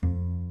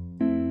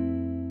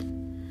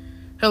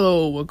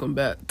Hello, welcome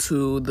back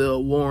to the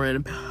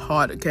Warren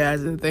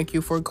Podcast, and thank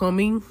you for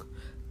coming.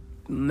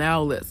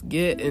 Now let's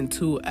get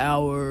into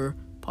our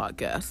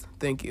podcast.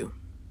 Thank you.